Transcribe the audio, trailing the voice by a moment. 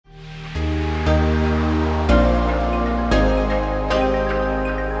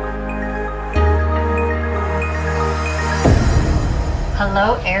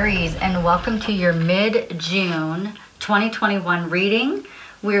Hello Aries, and welcome to your mid-June 2021 reading.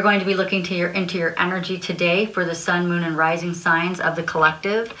 We are going to be looking into your energy today for the sun, moon, and rising signs of the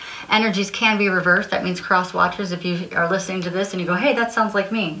collective. Energies can be reversed. That means cross watchers. If you are listening to this and you go, hey, that sounds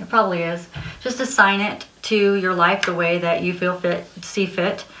like me, it probably is. Just assign it to your life the way that you see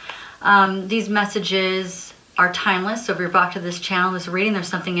fit. These messages are timeless, so if you're back to this channel, this reading, there's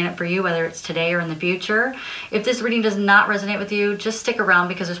something in it for you, whether it's today or in the future. If this reading does not resonate with you, just stick around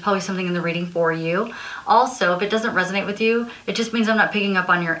because there's probably something in the reading for you. Also, if it doesn't resonate with you, it just means I'm not picking up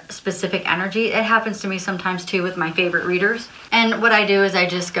on your specific energy. It happens to me sometimes too with my favorite readers. And what I do is I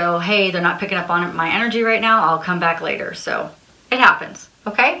just go, hey, they're not picking up on my energy right now, I'll come back later. So it happens,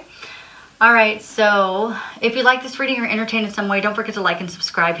 okay? All right, so if you like this reading or entertained in some way, don't forget to like and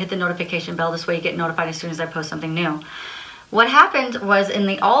subscribe. Hit the notification bell. This way you get notified as soon as I post something new. What happened was in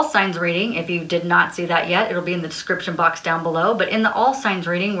the all signs reading, if you did not see that yet, it'll be in the description box down below. But in the all signs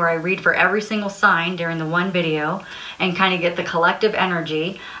reading, where I read for every single sign during the one video and kind of get the collective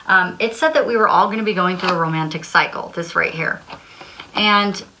energy, it said that we were all going to be going through a romantic cycle, this right here.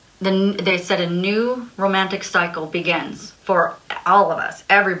 And they said a new romantic cycle begins for all of us,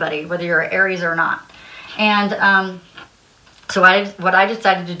 everybody, whether you're an Aries or not. And so what I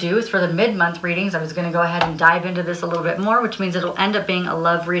decided to do is for the mid-month readings, I was going to go ahead and dive into this a little bit more, which means it'll end up being a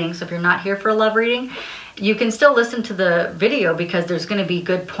love reading. So if you're not here for a love reading, you can still listen to the video because there's going to be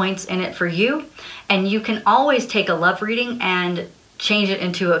good points in it for you. And you can always take a love reading and change it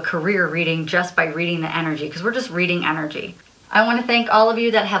into a career reading just by reading the energy, because we're just reading energy. I want to thank all of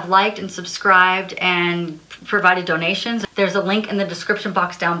you that have liked and subscribed and provided donations. There's a link in the description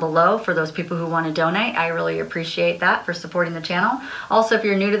box down below for those people who want to donate. I really appreciate that for supporting the channel. Also, if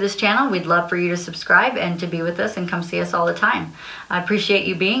you're new to this channel, we'd love for you to subscribe and to be with us and come see us all the time. I appreciate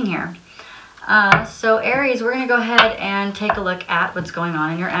you being here. So Aries, we're going to go ahead and take a look at what's going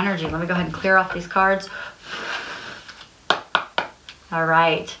on in your energy. Let me go ahead and clear off these cards. All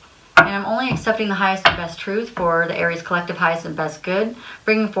right. And I'm only accepting the highest and best truth for the Aries collective, highest and best good,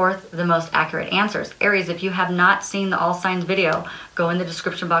 bringing forth the most accurate answers. Aries, if you have not seen the all signs video, go in the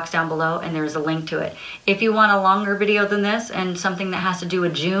description box down below and there's a link to it. If you want a longer video than this and something that has to do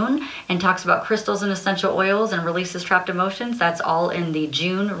with June and talks about crystals and essential oils and releases trapped emotions, that's all in the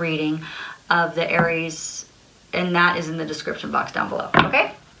June reading of the Aries, and that is in the description box down below,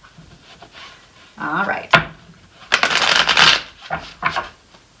 okay? All right.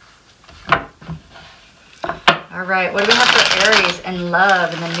 All right, what do we have for Aries and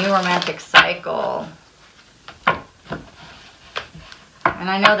love in the new romantic cycle? And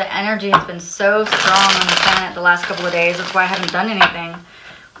I know the energy has been so strong on the planet the last couple of days. That's why I haven't done anything.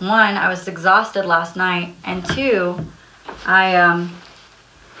 One, I was exhausted last night. And two, I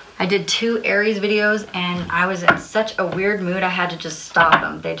did 2 Aries videos and I was in such a weird mood I had to just stop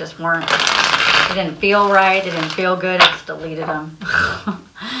them. They just weren't, they didn't feel right. They didn't feel good. I just deleted them.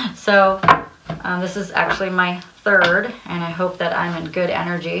 So this is actually my 3rd, and I hope that I'm in good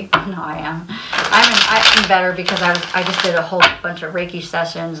energy. No, I am. I'm better because I just did a whole bunch of Reiki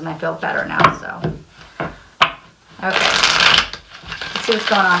sessions, and I feel better now. So, okay. Let's see what's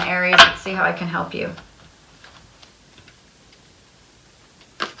going on, Aries. Let's see how I can help you.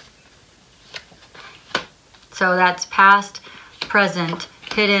 So that's past, present,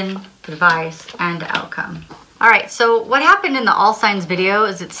 hidden, advice, and outcome. All right, so what happened in the all signs video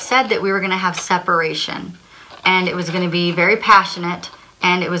is it said that we were going to have separation, and it was going to be very passionate,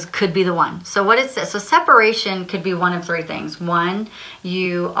 and it could be the one. So what it says, so separation could be one of 3 things. 1,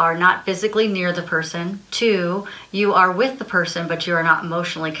 you are not physically near the person. 2, you are with the person, but you are not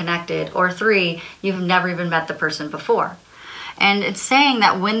emotionally connected. Or 3, you've never even met the person before. And it's saying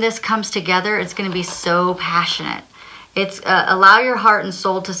that when this comes together, it's going to be so passionate. It's allow your heart and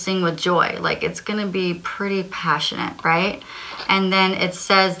soul to sing with joy. Like, it's going to be pretty passionate, right? And then it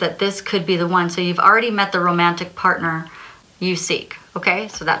says that this could be the one. So you've already met the romantic partner you seek. Okay,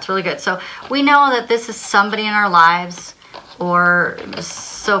 so that's really good. So we know that this is somebody in our lives, or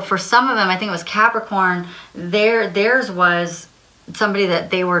so for some of them, I think it was Capricorn, theirs was somebody that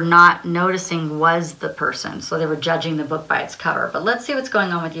they were not noticing was the person. So they were judging the book by its cover. But let's see what's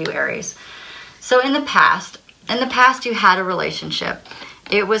going on with you, Aries. So in the past you had a relationship.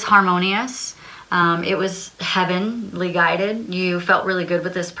 It was harmonious. It was heavenly guided. You felt really good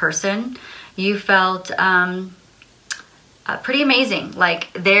with this person. You felt pretty amazing.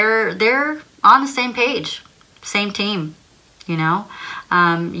 Like they're on the same page, same team, you know.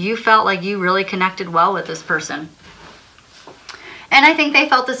 You felt like you really connected well with this person. And I think they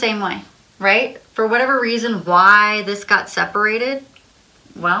felt the same way, right? For whatever reason why this got separated,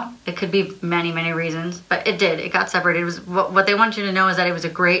 Well, it could be many, many reasons, but it did. It got separated. It was what they want you to know is that it was a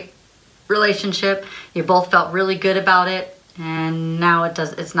great relationship. You both felt really good about it, and now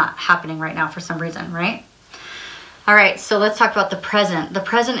it's not happening right now for some reason, right? All right, so let's talk about the present. The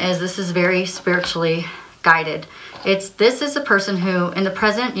present this is very spiritually guided. This is a person who, in the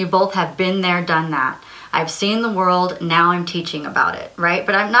present, you both have been there, done that. I've seen the world, now I'm teaching about it, right?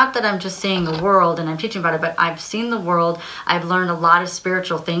 But I'm not that I'm just seeing the world and I'm teaching about it, but I've seen the world, I've learned a lot of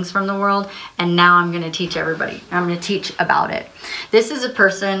spiritual things from the world, and now I'm going to teach everybody. I'm going to teach about it. This is a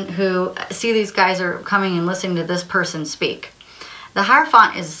person who, see, these guys are coming and listening to this person speak. The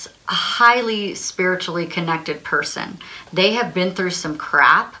Hierophant is a highly spiritually connected person. They have been through some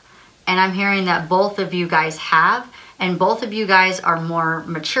crap, and I'm hearing that both of you guys have. And both of you guys are more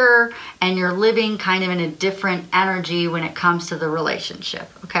mature, and you're living kind of in a different energy when it comes to the relationship,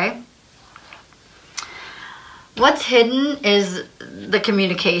 okay? What's hidden is the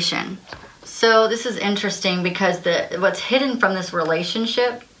communication. So this is interesting because what's hidden from this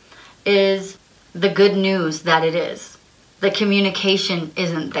relationship is the good news that it is. The communication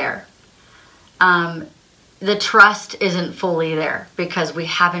isn't there. The trust isn't fully there because we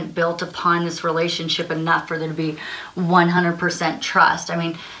haven't built upon this relationship enough for there to be 100% trust. I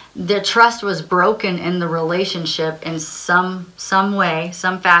mean, the trust was broken in the relationship in some way,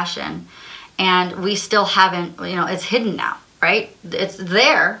 some fashion, and we still haven't, it's hidden now, right? It's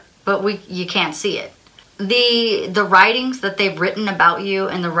there, but you can't see it. The writings that they've written about you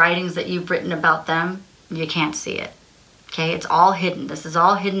and the writings that you've written about them, you can't see it. Okay, it's all hidden. This is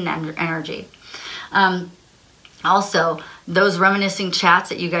all hidden energy. Also, those reminiscing chats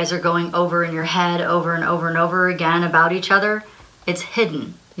that you guys are going over in your head over and over and over again about each other, it's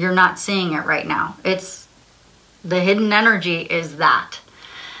hidden. You're not seeing it right now. The hidden energy is that.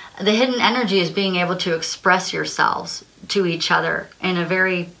 The hidden energy is being able to express yourselves to each other in a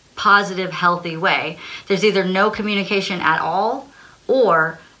very positive, healthy way. There's either no communication at all,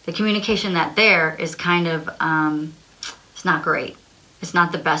 or the communication there is kind of, it's not great. It's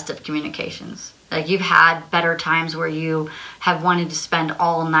not the best of communications. Like, you've had better times where you have wanted to spend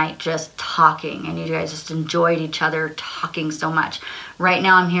all night just talking, and you guys just enjoyed each other talking so much. Right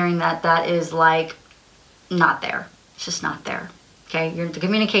now I'm hearing that is like not there. It's just not there. Okay, the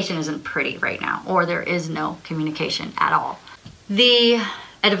communication isn't pretty right now, or there is no communication at all. The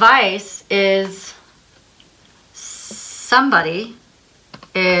advice is somebody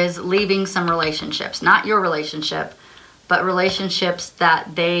is leaving some relationships, not your relationship, but relationships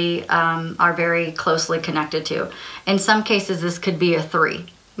that they are very closely connected to. In some cases, this could be a three,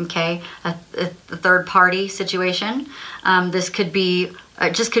 okay? A third party situation. This could be,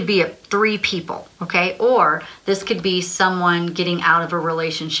 just could be three people, okay? Or this could be someone getting out of a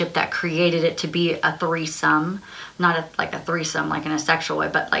relationship that created it to be a threesome. Not like a threesome, like in a sexual way,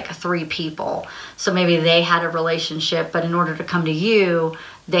 but like three people. So maybe they had a relationship, but in order to come to you,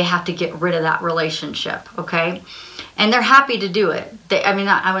 they have to get rid of that relationship, okay? And they're happy to do it.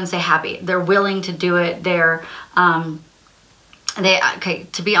 I wouldn't say happy. They're willing to do it. Okay,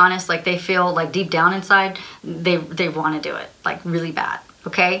 to be honest, like, they feel like deep down inside, they want to do it, like, really bad,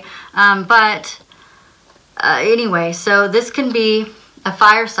 okay? Anyway, so this can be a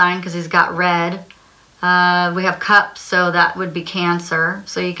fire sign because he's got red. We have cups, so that would be Cancer.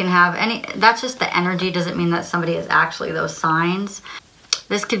 So you can have that's just the energy. Doesn't mean that somebody is actually those signs.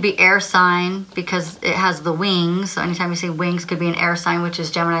 This could be air sign because it has the wings. So anytime you see wings, could be an air sign, which is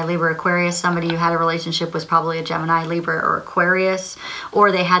Gemini, Libra, Aquarius. Somebody you had a relationship was probably a Gemini, Libra, or Aquarius,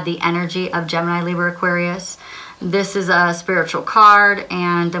 or they had the energy of Gemini, Libra, Aquarius. This is a spiritual card,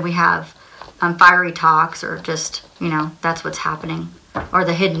 and then we have fiery talks, or just, that's what's happening. Or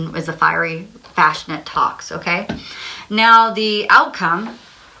the hidden is the fiery, passionate talks, okay? Now, the outcome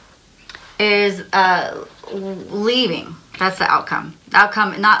is leaving. That's the outcome.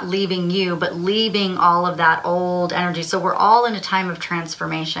 Outcome, not leaving you, but leaving all of that old energy. So we're all in a time of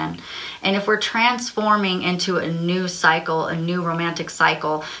transformation. And if we're transforming into a new cycle, a new romantic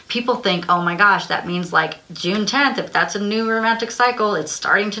cycle, people think, oh my gosh, that means like June 10th, if that's a new romantic cycle, it's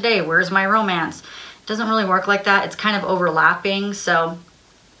starting today. Where's my romance? It doesn't really work like that. It's kind of overlapping. So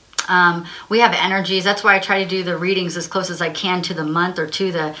we have energies. That's why I try to do the readings as close as I can to the month, or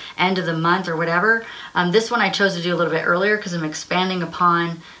to the end of the month, or whatever. This one I chose to do a little bit earlier because I'm expanding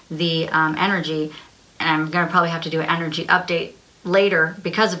upon the energy, and I'm going to probably have to do an energy update later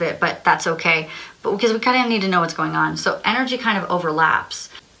because of it, but that's okay. But because we kind of need to know what's going on. So energy kind of overlaps.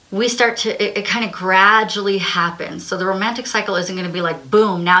 we start to, it kind of gradually happens. So the romantic cycle isn't going to be like,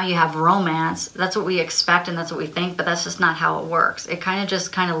 boom, now you have romance. That's what we expect and that's what we think, but that's just not how it works. It kind of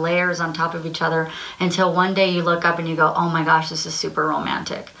just kind of layers on top of each other until one day you look up and you go, oh my gosh, this is super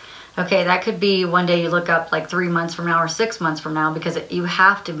romantic. Okay, that could be one day you look up like 3 months from now or 6 months from now, because you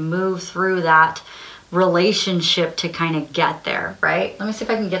have to move through that relationship to kind of get there, right? Let me see if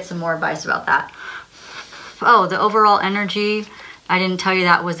I can get some more advice about that. Oh, the overall energy, I didn't tell you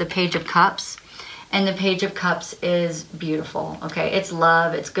that was the Page of Cups. And the Page of Cups is beautiful, okay? It's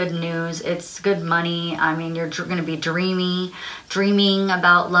love, it's good news, it's good money. I mean, you're going to be dreaming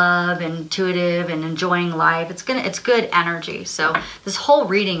about love, intuitive, and enjoying life. It's good energy. So this whole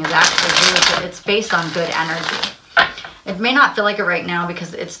reading is actually really good. It's based on good energy. It may not feel like it right now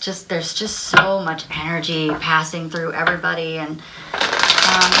because it's just, there's just so much energy passing through everybody, and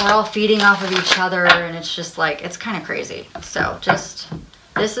we're all feeding off of each other, and it's just like, it's kind of crazy. So just,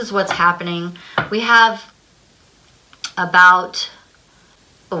 this is what's happening. We have about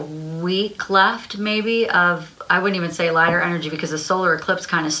a week left maybe of, I wouldn't even say lighter energy, because the solar eclipse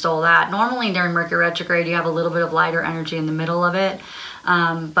kind of stole that. Normally during Mercury retrograde, you have a little bit of lighter energy in the middle of it.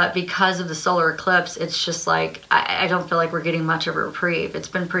 But because of the solar eclipse, it's just like, I don't feel like we're getting much of a reprieve. It's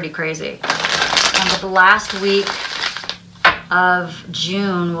been pretty crazy. But the last week of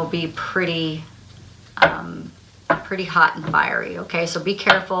June will be pretty hot and fiery. Okay, so be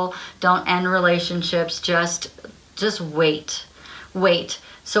careful. Don't end relationships. Just wait.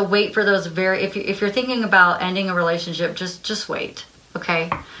 So wait for those if you're thinking about ending a relationship, just wait. Okay.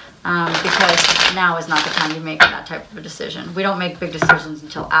 Because now is not the time to make that type of a decision. We don't make big decisions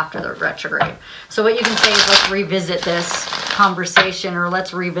until after the retrograde. So what you can say is, let's revisit this conversation, or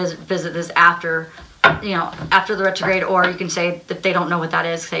let's revisit this after, after the retrograde. Or you can say, if they don't know what that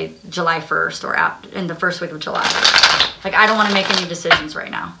is, say July 1st or in the first week of July. Like, I don't want to make any decisions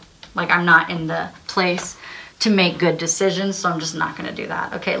right now. Like, I'm not in the place to make good decisions, so I'm just not going to do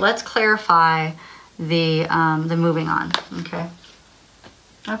that. Okay, let's clarify the moving on.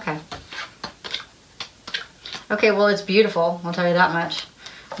 Okay, well, it's beautiful. I'll tell you that much.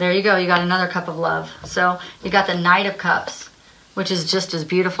 There you go. You got another cup of love. So you got the Knight of Cups, which is just as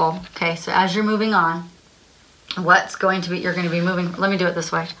beautiful. Okay, so as you're moving on, you're going to be moving. Let me do it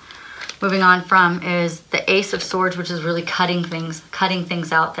this way. Moving on from is the Ace of Swords, which is really cutting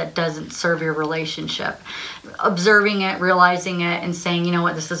things out that doesn't serve your relationship. Observing it, realizing it, and saying, you know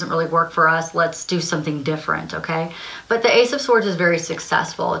what, this doesn't really work for us. Let's do something different, okay? But the Ace of Swords is very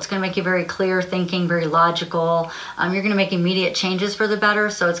successful. It's going to make you very clear thinking, very logical. You're going to make immediate changes for the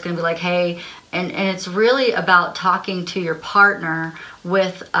better. So it's going to be like, hey, and it's really about talking to your partner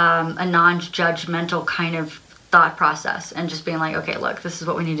with a non-judgmental kind of thought process, and just being like, okay, look, this is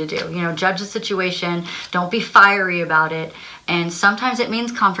what we need to do. Judge the situation. Don't be fiery about it. And sometimes it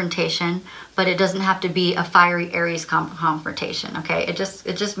means confrontation, but it doesn't have to be a fiery Aries confrontation, okay? It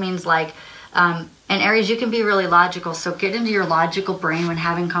just means like, and Aries, you can be really logical, so get into your logical brain when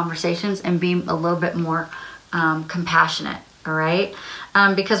having conversations and be a little bit more compassionate, all right?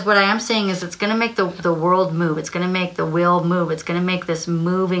 Because what I am saying is, it's going to make the world move. It's going to make the wheel move. It's going to make this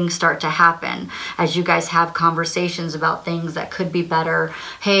moving start to happen as you guys have conversations about things that could be better.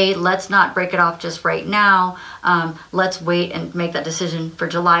 Hey, let's not break it off just right now. Let's wait and make that decision for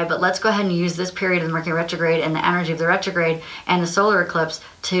July. But let's go ahead and use this period of the Mercury retrograde and the energy of the retrograde and the solar eclipse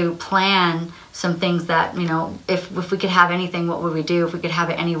to plan some things that, if we could have anything, what would we do? If we could have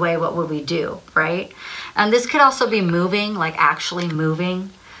it any way, what would we do, right? And this could also be moving, like actually moving.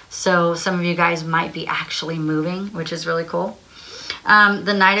 So some of you guys might be actually moving, which is really cool.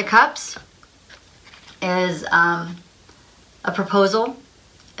 The Knight of Cups is a proposal.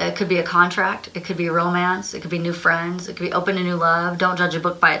 It could be a contract. It could be a romance. It could be new friends. It could be open to new love. Don't judge a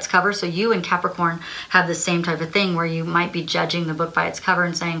book by its cover. So you and Capricorn have the same type of thing, where you might be judging the book by its cover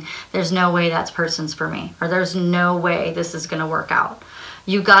and saying, there's no way that person's for me, or there's no way this is going to work out.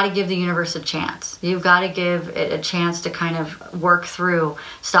 You've got to give the universe a chance. You've got to give it a chance to kind of work through,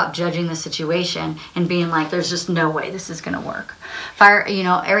 stop judging the situation and being like, there's just no way this is going to work.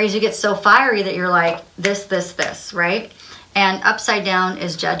 Aries, you get so fiery that you're like, this, right? And upside down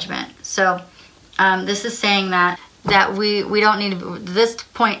is judgment. So this is saying that we don't need to, this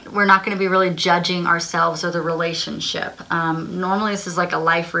point, we're not going to be really judging ourselves or the relationship. Normally this is like a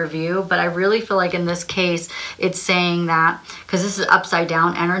life review, but I really feel like in this case, it's saying that, because this is upside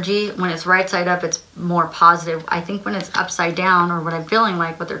down energy, when it's right side up, it's more positive. I think when it's upside down, or what I'm feeling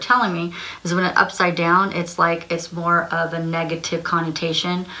like, what they're telling me is when it's upside down, it's like, it's more of a negative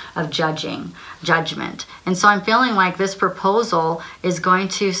connotation of judgment. And so I'm feeling like this proposal is going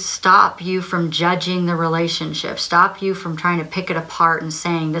to stop you from judging the relationships, stop you from trying to pick it apart and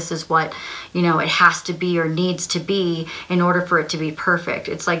saying this is what, you know, it has to be or needs to be in order for it to be perfect.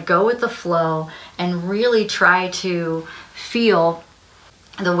 It's like go with the flow and really try to feel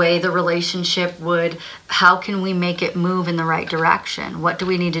the way the relationship would. How can we make it move in the right direction? What do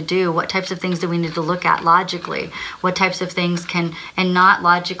we need to do? What types of things do we need to look at logically? What types of things can, and not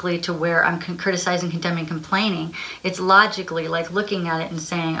logically to where I'm criticizing, condemning, complaining. It's logically like looking at it and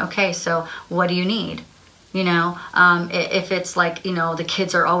saying, okay, so what do you need? You know, if it's like, you know, the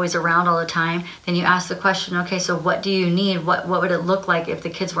kids are always around all the time, then you ask the question, okay, so what do you need? What would it look like if the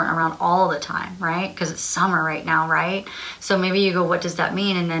kids weren't around all the time, right? Because it's summer right now, right? So maybe you go, what does that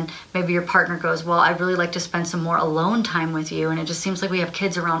mean? And then maybe your partner goes, well, I'd really like to spend some more alone time with you. And it just seems like we have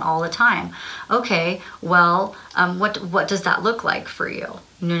kids around all the time. Okay, well, what does that look like for you?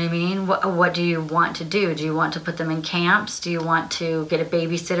 You know what I mean? What do you want to do? Do you want to put them in camps? Do you want to get a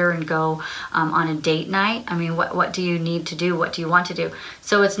babysitter and go on a date night? I mean, what do you need to do? What do you want to do?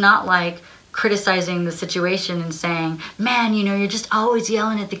 So it's not like criticizing the situation and saying, man, you know, you're just always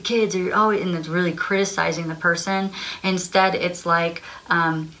yelling at the kids, or you're always, and it's really criticizing the person. Instead, it's like,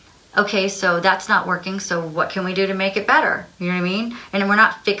 okay, so that's not working, so what can we do to make it better? You know what I mean? And we're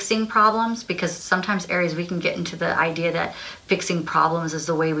not fixing problems, because sometimes, Aries, we can get into the idea that fixing problems is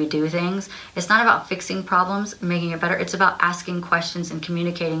the way we do things. It's not about fixing problems, making it better. It's about asking questions and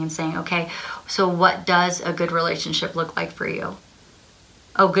communicating and saying, okay, so what does a good relationship look like for you?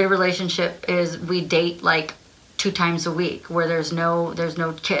 A good relationship is we date like 2 times a week where there's no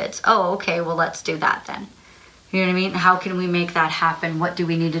kids. Oh, okay, well, let's do that then. You know what I mean? How can we make that happen? What do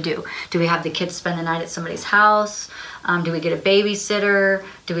we need to do? Do we have the kids spend the night at somebody's house? Do we get a babysitter?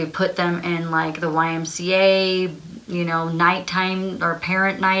 Do we put them in like the YMCA, you know, nighttime or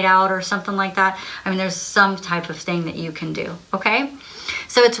parent night out or something like that? I mean, there's some type of thing that you can do, okay?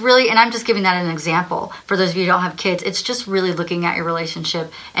 So it's really, and I'm just giving that an example. For those of you who don't have kids, it's just really looking at your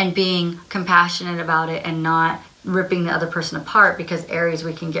relationship and being compassionate about it and not ripping the other person apart, because Aries,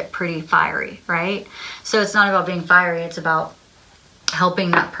 we can get pretty fiery, right? So it's not about being fiery, it's about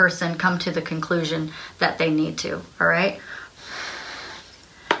helping that person come to the conclusion that they need to, all right?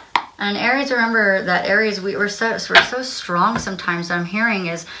 And Aries, remember that Aries, we're so strong sometimes. What I'm hearing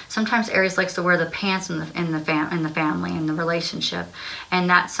is sometimes Aries likes to wear the pants in the family, in the relationship. And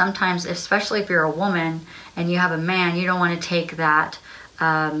that sometimes, especially if you're a woman and you have a man, you don't want to take that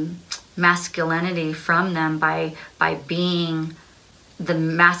masculinity from them by being the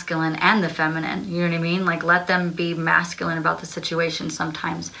masculine and the feminine. You know what I mean? Like, let them be masculine about the situation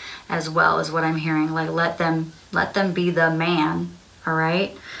sometimes as well, is what I'm hearing. Like, let them be the man, all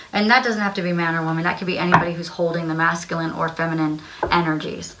right? And that doesn't have to be man or woman. That could be anybody who's holding the masculine or feminine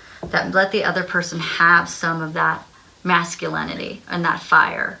energies. That let the other person have some of that masculinity and that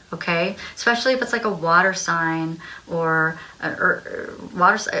fire, okay? Especially if it's like a water sign or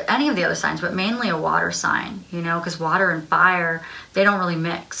water, any of the other signs, but mainly a water sign, you know, because water and fire, they don't really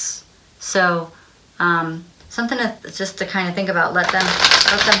mix. So something just to kind of think about. Let them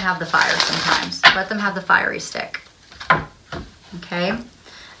have the fire sometimes. Let them have the fiery stick. Okay.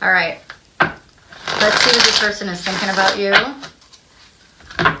 All right. Let's see what this person is thinking about you.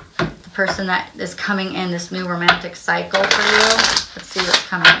 Person that is coming in this new romantic cycle for you. Let's see what's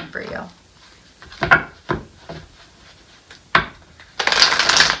coming in for you.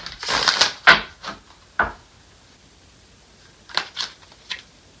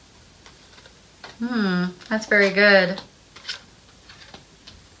 That's very good.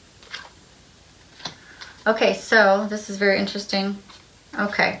 Okay, so this is very interesting.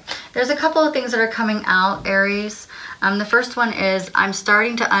 Okay, there's a couple of things that are coming out, Aries. The first one is, I'm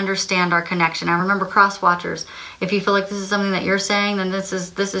starting to understand our connection. Now remember, cross watchers, if you feel like this is something that you're saying, then this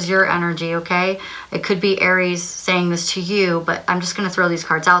is your energy, okay? It could be Aries saying this to you, but I'm just going to throw these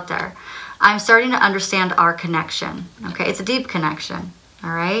cards out there. I'm starting to understand our connection, okay? It's a deep connection,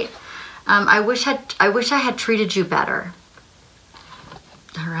 all right? I wish I had treated you better,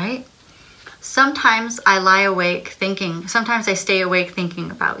 all right? Sometimes I lie awake thinking, sometimes I stay awake thinking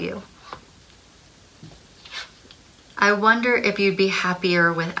about you. I wonder if you'd be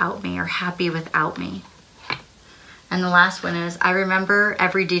happier without me, or happy without me. And the last one is, I remember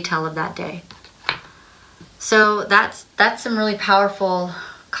every detail of that day. So that's some really powerful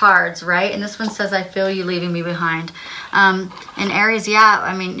cards, right? And this one says, I feel you leaving me behind. And Aries, yeah,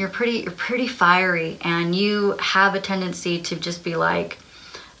 I mean, you're pretty fiery, and you have a tendency to just be like,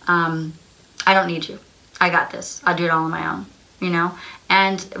 I don't need you. I got this. I'll do it all on my own, you know?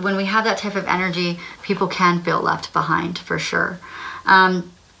 And when we have that type of energy, people can feel left behind, for sure.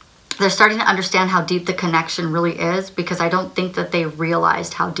 they're starting to understand how deep the connection really is, because I don't think that they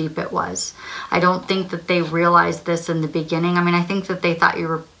realized how deep it was. I don't think that they realized this in the beginning. I mean, I think that they thought you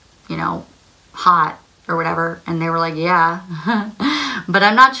were, you know, hot or whatever, and they were like, yeah. But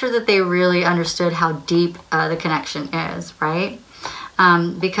I'm not sure that they really understood how deep the connection is, right?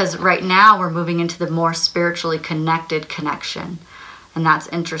 Because right now we're moving into the more spiritually connected connection. And that's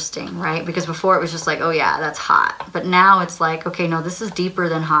interesting, right? Because before it was just like, oh yeah, that's hot. But now it's like, okay, no, this is deeper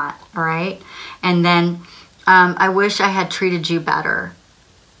than hot, all right? And then I wish I had treated you better,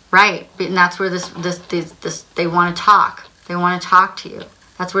 right? And that's where this they want to talk. They want to talk to you.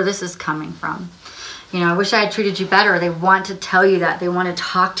 That's where this is coming from. You know, I wish I had treated you better. They want to tell you that. They want to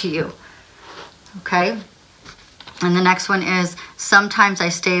talk to you, okay? And the next one is, sometimes I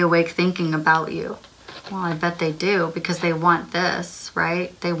stay awake thinking about you. Well, I bet they do, because they want this,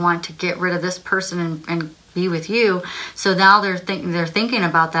 right? They want to get rid of this person and be with you. So now they're thinking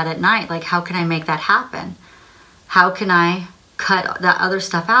about that at night. Like, how can I make that happen? How can I cut that other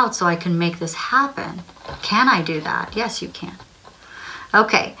stuff out so I can make this happen? Can I do that? Yes, you can.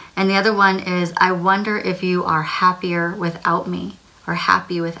 Okay, and the other one is, I wonder if you are happier without me, or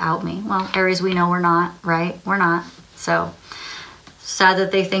happy without me. Well, Aries, we know we're not, right? We're not. So sad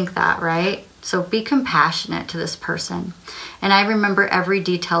that they think that, right? So be compassionate to this person. And I remember every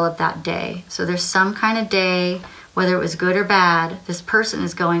detail of that day. So there's some kind of day, whether it was good or bad, this person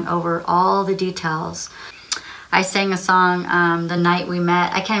is going over all the details. I sang a song the night we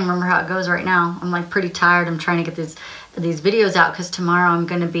met. I can't remember how it goes right now. I'm like pretty tired. I'm trying to get these videos out, because tomorrow I'm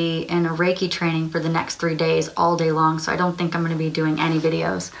going to be in a Reiki training for the next 3 days, all day long. So I don't think I'm going to be doing any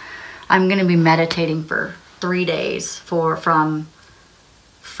videos. I'm going to be meditating for 3 days from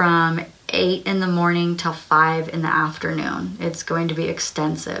 8 in the morning till 5 in the afternoon. It's going to be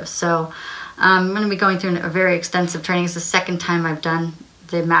extensive. So I'm going to be going through a very extensive training. It's the second time I've done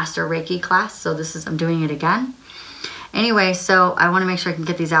the Master Reiki class. So I'm doing it again. Anyway, so I want to make sure I can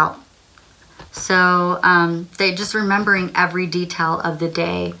get these out. So they just remembering every detail of the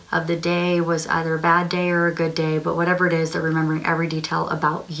day. Was either a bad day or a good day, but whatever it is, they're remembering every detail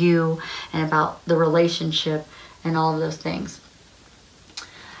about you and about the relationship and all of those things.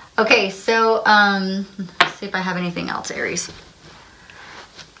 Okay, so let's see if I have anything else, Aries.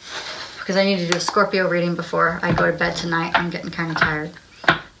 Because I need to do a Scorpio reading before I go to bed tonight. I'm getting kind of tired.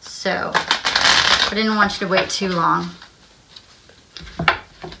 So, I didn't want you to wait too long.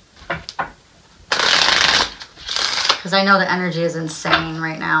 Because I know the energy is insane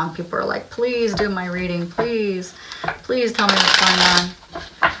right now. People are like, please do my reading. Please. Please tell me what's going on.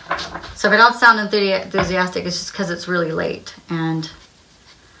 So if I don't sound enthusiastic, it's just because it's really late. And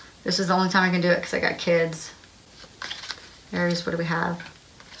this is the only time I can do it because I got kids. Aries, what do we have?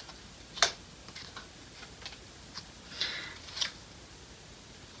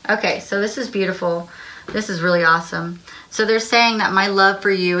 Okay, so this is beautiful. This is really awesome. So they're saying that my love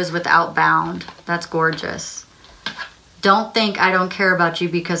for you is without bound. That's gorgeous. Don't think I don't care about you,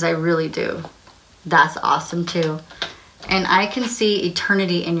 because I really do. That's awesome too. And I can see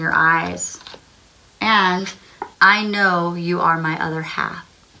eternity in your eyes. And I know you are my other half.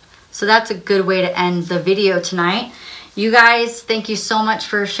 So that's a good way to end the video tonight. You guys, thank you so much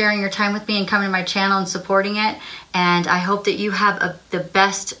for sharing your time with me and coming to my channel and supporting it. And I hope that you have the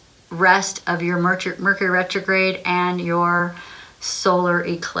best rest of your Mercury retrograde and your solar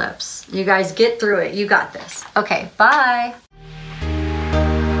eclipse. You guys get through it. You got this. Okay, bye.